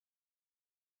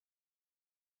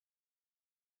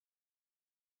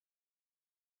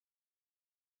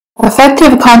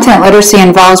Effective content literacy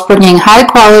involves bringing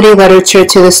high-quality literature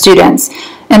to the students.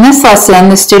 In this lesson,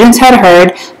 the students had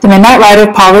heard The Midnight Ride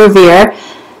of Paul Revere,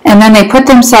 and then they put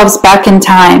themselves back in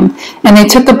time, and they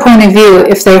took a point of view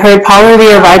if they heard Paul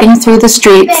Revere riding through the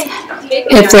streets,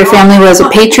 if their family was a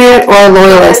patriot or a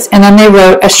loyalist, and then they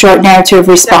wrote a short narrative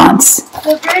response.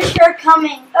 The British are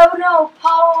coming. Oh no,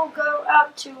 Paul will go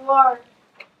out to war.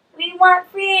 We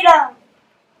want freedom.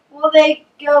 Will they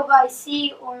go by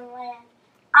sea or land?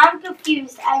 I'm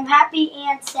confused. I'm happy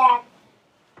and sad.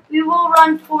 We will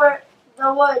run for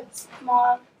the woods,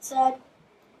 Mom said.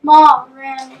 Mom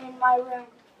ran in my room.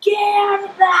 Get out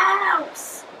of the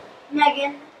house!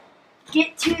 Megan,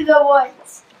 get to the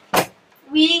woods.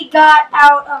 We got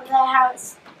out of the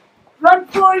house. Run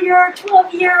for your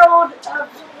 12 years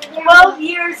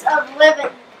of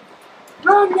living.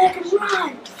 Run, Megan,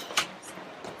 run!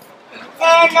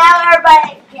 And now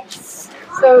everybody gets.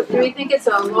 So, do we think it's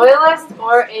a loyalist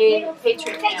or a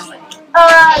patriot family?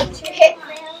 A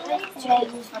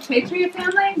patriot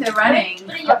family? They're running.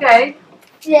 Okay.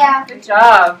 Yeah. Good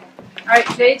job. All right,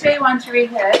 JJ wants to read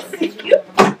his. Thank you.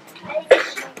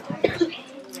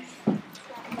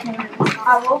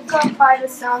 I woke up by the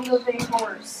sound of a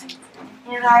horse,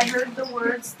 and I heard the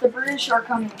words, "The British are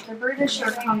coming, the British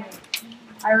are coming."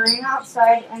 I ran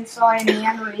outside and saw a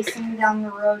man racing down the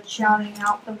road shouting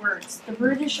out the words, "The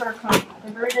British are coming,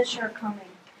 the British are coming,"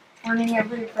 warning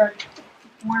everybody.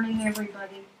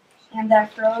 And I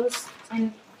froze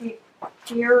and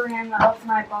fear ran up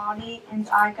my body and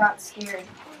I got scared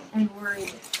and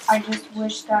worried. I just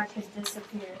wished I could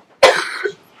disappear.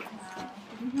 Did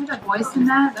you hear the voice in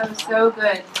that? That was so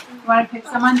good. You want to pick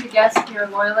someone to guess if you're a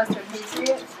loyalist or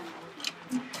patriot?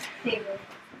 David.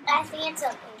 I think it's a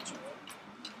patriot.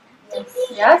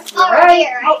 Yes, you're right.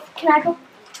 Oh, can I go?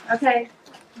 Okay.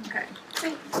 Okay.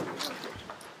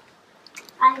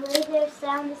 I lay there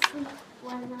sound asleep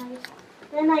one night.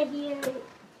 Then I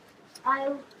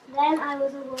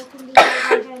was awoken because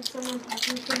I heard someone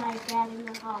talking to my dad in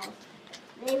the hall.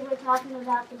 They were talking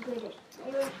about the British.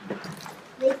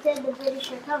 They said the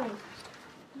British are coming.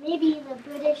 Maybe the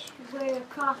British were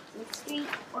across the street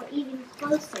or even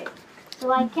closer.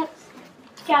 So I kept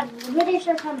shouting, "The British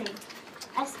are coming."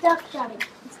 I stopped shouting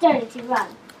and started to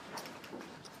run.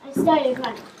 I started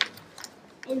running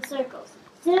in circles.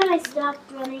 Soon I stopped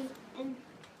running and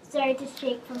started to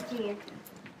shake from fear.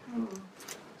 Oh,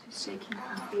 just shaking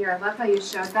from fear. I love how you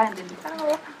showed that and didn't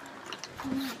Oh.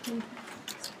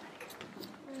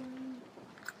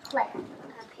 Claire, a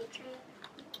patriot.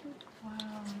 Wow,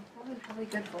 that was a really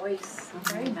good voice.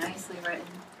 Very nicely written.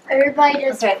 Everybody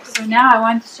does. Okay, so now I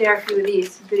want to share a few of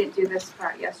these. We didn't do this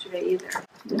part yesterday either.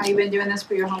 Have you been doing this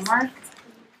for your homework?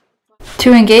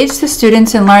 To engage the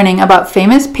students in learning about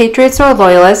famous patriots or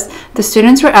loyalists, the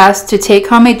students were asked to take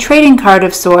home a trading card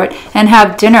of sort and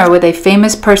have dinner with a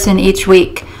famous person each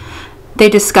week. They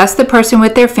discussed the person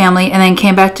with their family and then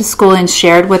came back to school and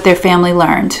shared what their family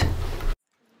learned.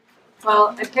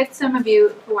 Well, I picked some of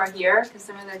you who are here because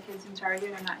some of the kids in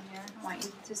Target are not here. I want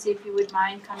you to see if you would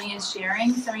mind coming and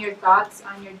sharing some of your thoughts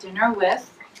on your dinner with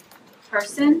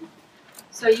person.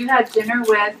 So you had dinner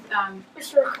with,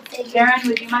 Karen,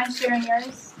 would you mind sharing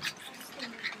yours?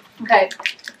 Okay.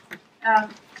 How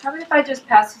about if I just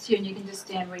pass it to you and you can just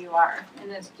stand where you are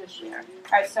and then just share.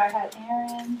 All right, so I had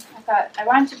Aaron. I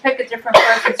wanted to pick a different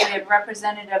person so we have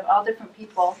representative of all different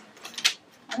people.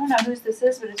 I don't know whose this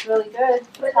is, but it's really good.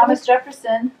 Thomas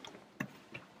Jefferson.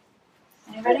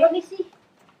 Anybody? Let me see.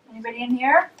 Anybody in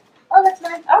here? Oh, that's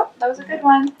mine. Oh, that was a good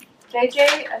one.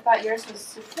 JJ, I thought yours was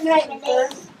super.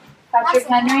 Patrick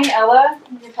Henry, Ella,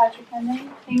 you did Patrick Henry.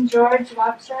 King George,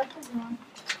 Lobster.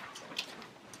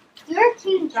 You're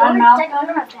King George. John Malcolm.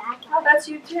 Oh, that's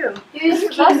you too. Yours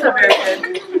is also very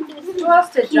good. Who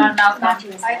else did John Malcolm? I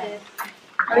did.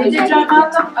 Oh, you did John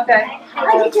Malcolm? Okay. I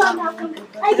did John Malcolm.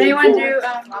 Did anyone do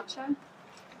Lobster?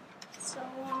 So,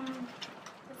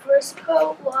 the first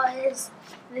quote was,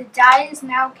 "The die is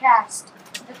now cast.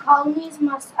 The colonies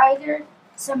must either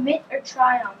submit or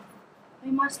triumph. We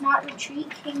must not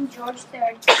retreat, King George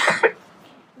III."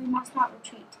 We must not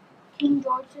retreat. King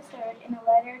George III in a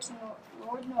letter to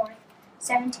Lord North,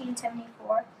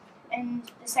 1774. And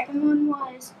the second one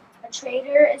was, "A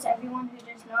traitor is everyone who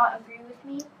does not agree with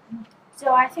me."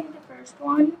 So I think the first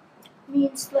one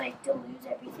means like to lose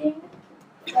everything,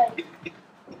 like,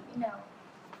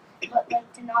 but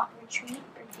like to not retreat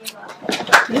or give up.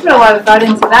 You put a lot of thought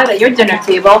into that at your dinner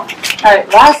table. All right,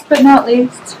 last but not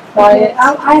least, quiet.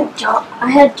 I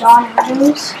had John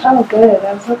Adams. Oh, good.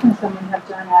 I was hoping someone had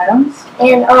John Adams.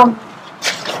 And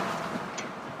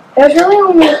it was really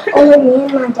only me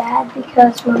and my dad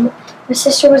because my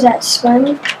sister was at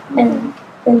swim and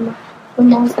and my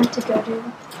mom's not to go to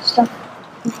stuff.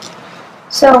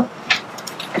 So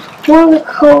one of the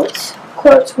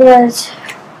quotes was,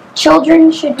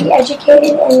 "Children should be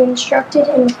educated and instructed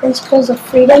in the principles of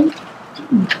freedom."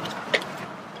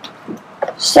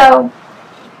 So,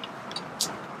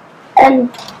 and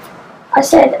I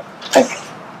said,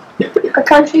 a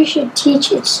country should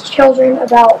teach its children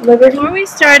about liberty. Before we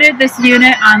started this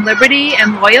unit on liberty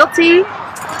and loyalty,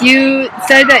 you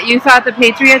said that you thought the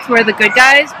Patriots were the good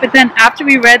guys, but then after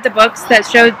we read the books that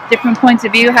showed different points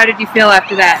of view, how did you feel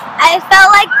after that? I felt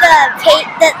like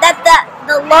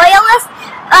the loyalists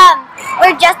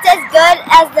were just as good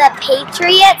as the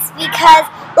Patriots, because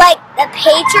like the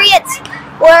Patriots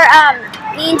were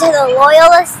mean to the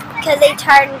loyalists because they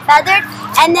tarred and feathered,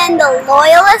 and then the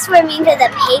loyalists were mean to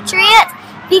the Patriots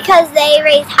because they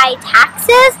raised high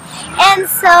taxes, and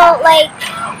so like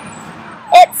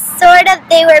it's sort of,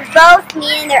 they were both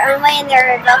mean in their own way and they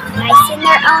were both nice in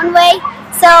their own way.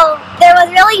 So there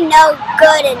was really no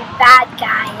good and bad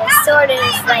guy. It was sort of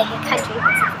just like a country.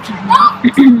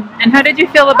 And how did you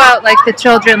feel about like the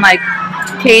children, like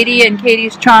Katie and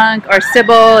Katie's trunk, or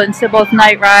Sybil and Sybil's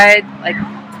night ride? Like,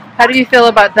 how do you feel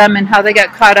about them and how they got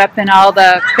caught up in all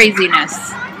the craziness?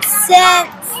 Since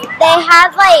they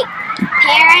have like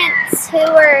parents who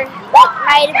were like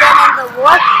might have been in the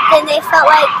war, then they felt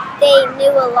like they knew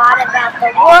a lot about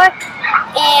the war,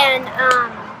 and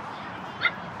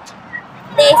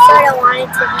they sort of wanted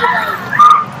to be like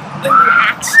in the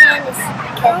action.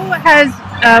 How has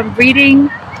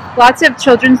reading lots of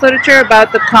children's literature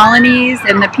about the colonies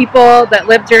and the people that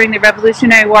lived during the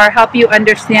Revolutionary War help you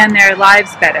understand their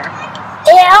lives better?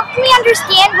 It helped me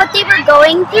understand what they were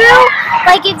going through,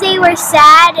 like if they were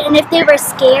sad and if they were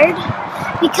scared.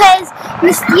 Because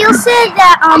Miss Steele said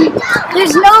that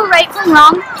there's no right from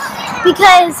wrong,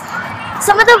 because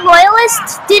some of the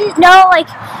royalists didn't know, like,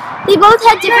 they both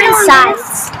had different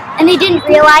sides, and they didn't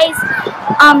realize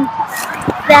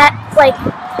that, like,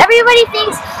 everybody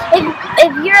thinks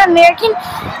if you're American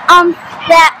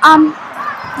that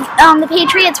the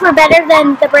Patriots were better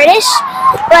than the British,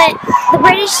 but the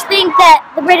British think that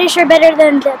the British are better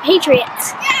than the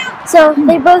Patriots. So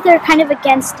they both are kind of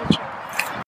against each other.